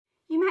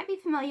might be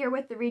familiar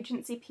with the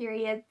Regency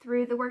period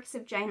through the works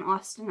of Jane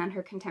Austen and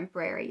her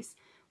contemporaries,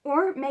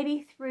 or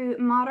maybe through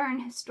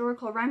modern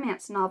historical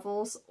romance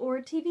novels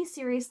or TV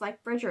series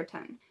like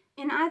Bridgerton.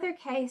 In either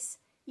case,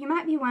 you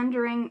might be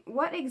wondering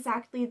what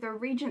exactly the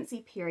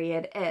Regency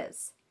period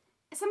is.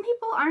 Some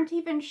people aren't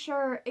even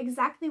sure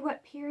exactly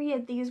what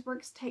period these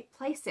works take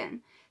place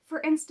in.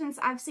 For instance,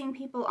 I've seen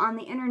people on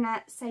the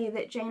internet say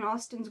that Jane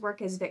Austen's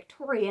work is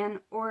Victorian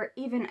or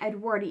even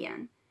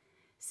Edwardian.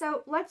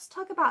 So let's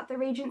talk about the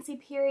Regency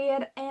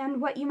period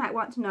and what you might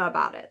want to know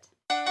about it.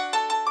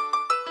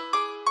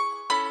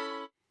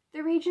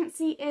 The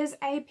Regency is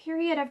a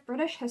period of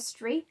British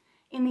history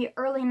in the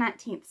early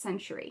 19th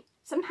century.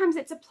 Sometimes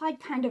it's applied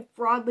kind of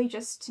broadly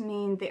just to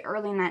mean the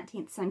early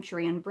 19th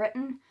century in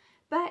Britain,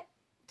 but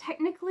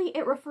technically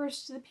it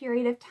refers to the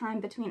period of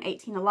time between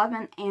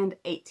 1811 and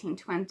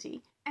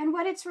 1820. And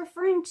what it's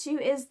referring to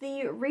is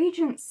the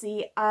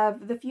regency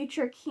of the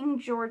future King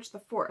George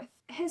IV.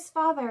 His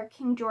father,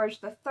 King George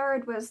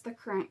III, was the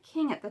current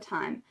king at the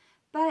time,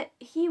 but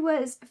he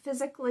was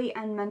physically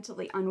and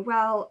mentally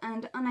unwell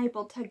and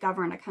unable to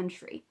govern a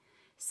country.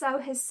 So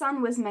his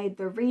son was made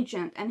the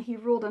regent, and he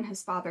ruled in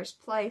his father's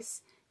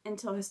place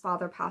until his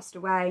father passed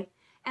away,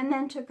 and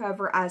then took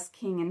over as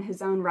king in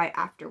his own right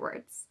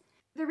afterwards.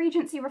 The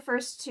Regency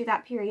refers to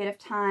that period of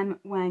time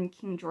when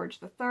King George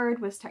III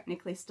was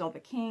technically still the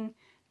king,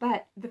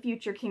 but the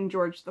future King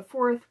George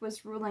IV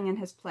was ruling in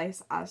his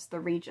place as the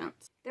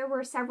regent. There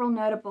were several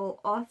notable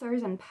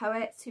authors and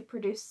poets who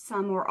produced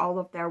some or all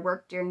of their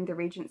work during the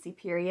Regency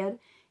period,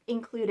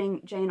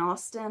 including Jane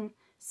Austen,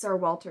 Sir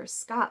Walter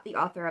Scott, the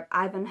author of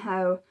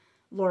Ivanhoe,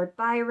 Lord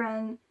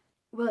Byron,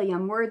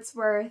 William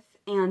Wordsworth,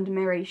 and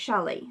Mary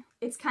Shelley.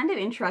 It's kind of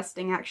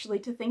interesting, actually,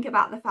 to think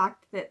about the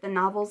fact that the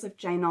novels of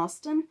Jane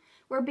Austen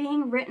were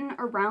being written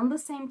around the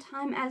same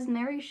time as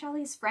Mary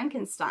Shelley's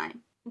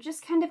Frankenstein. It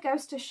just kind of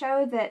goes to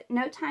show that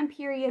no time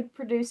period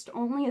produced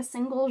only a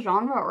single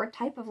genre or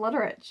type of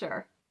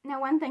literature.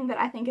 Now, one thing that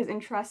I think is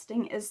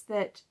interesting is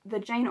that the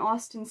Jane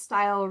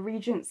Austen-style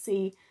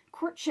Regency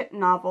courtship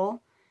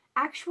novel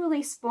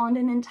actually spawned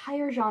an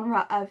entire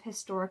genre of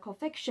historical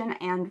fiction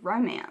and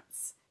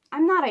romance.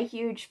 I'm not a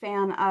huge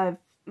fan of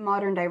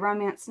modern-day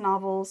romance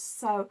novels,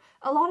 so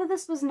a lot of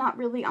this was not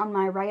really on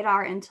my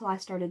radar until I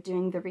started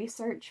doing the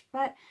research,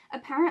 but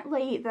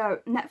apparently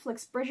the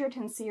Netflix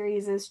Bridgerton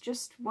series is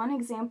just one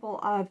example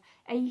of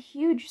a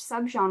huge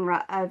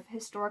subgenre of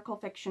historical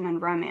fiction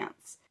and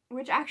romance,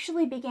 which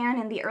actually began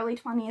in the early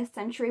 20th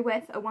century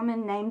with a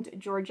woman named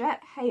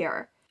Georgette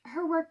Heyer.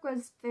 Her work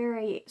was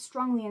very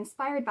strongly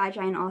inspired by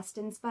Jane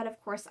Austen's, but of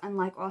course,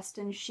 unlike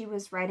Austen, she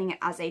was writing it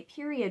as a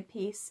period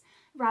piece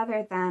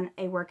rather than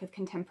a work of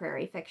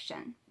contemporary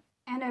fiction.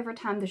 And over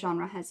time, the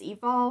genre has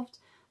evolved,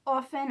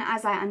 often,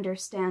 as I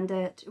understand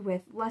it,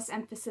 with less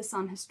emphasis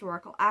on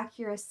historical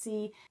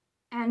accuracy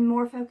and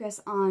more focus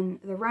on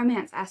the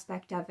romance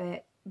aspect of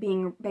it,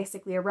 being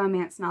basically a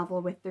romance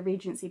novel with the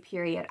Regency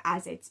period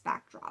as its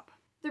backdrop.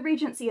 The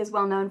Regency is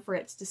well known for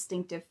its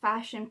distinctive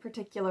fashion,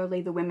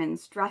 particularly the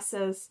women's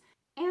dresses,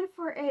 and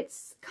for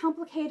its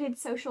complicated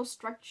social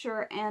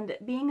structure and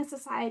being a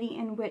society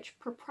in which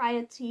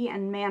propriety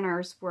and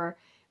manners were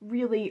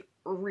really,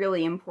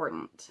 really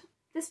important.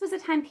 This was a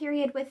time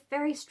period with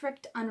very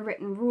strict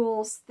unwritten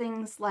rules,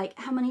 things like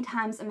how many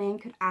times a man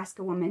could ask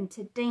a woman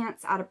to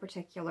dance at a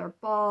particular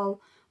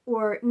ball,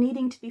 or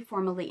needing to be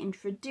formally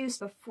introduced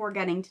before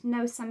getting to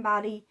know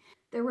somebody.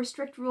 There were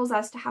strict rules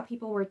as to how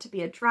people were to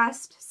be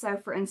addressed, so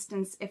for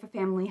instance, if a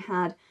family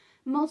had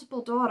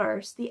multiple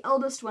daughters, the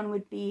eldest one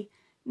would be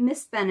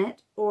Miss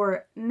Bennet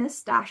or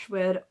Miss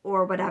Dashwood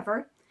or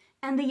whatever,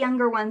 and the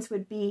younger ones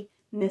would be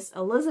Miss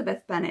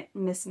Elizabeth Bennet,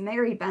 Miss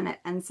Mary Bennet,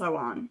 and so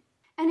on.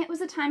 And it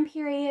was a time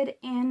period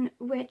in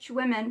which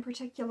women,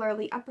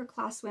 particularly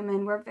upper-class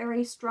women, were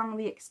very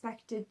strongly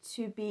expected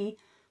to be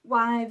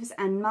wives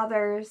and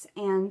mothers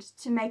and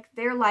to make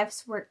their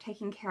life's work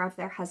taking care of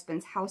their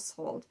husband's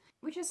household,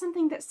 which is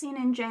something that's seen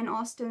in Jane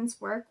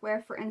Austen's work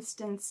where, for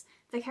instance,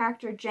 the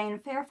character Jane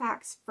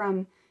Fairfax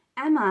from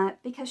Emma,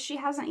 because she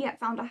hasn't yet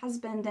found a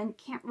husband and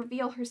can't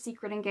reveal her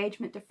secret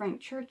engagement to Frank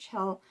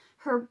Churchill,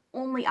 her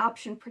only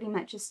option pretty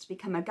much is to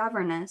become a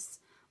governess.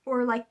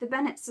 Or like the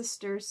Bennet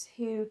sisters,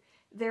 who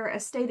their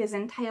estate is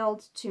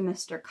entailed to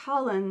Mr.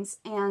 Collins,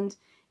 and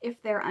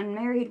if they're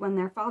unmarried when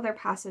their father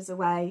passes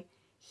away,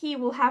 he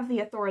will have the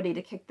authority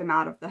to kick them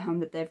out of the home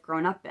that they've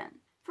grown up in.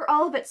 For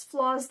all of its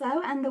flaws,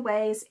 though, and the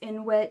ways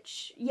in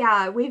which,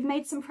 yeah, we've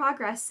made some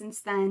progress since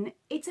then,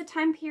 it's a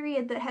time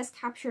period that has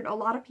captured a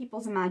lot of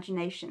people's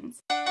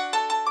imaginations.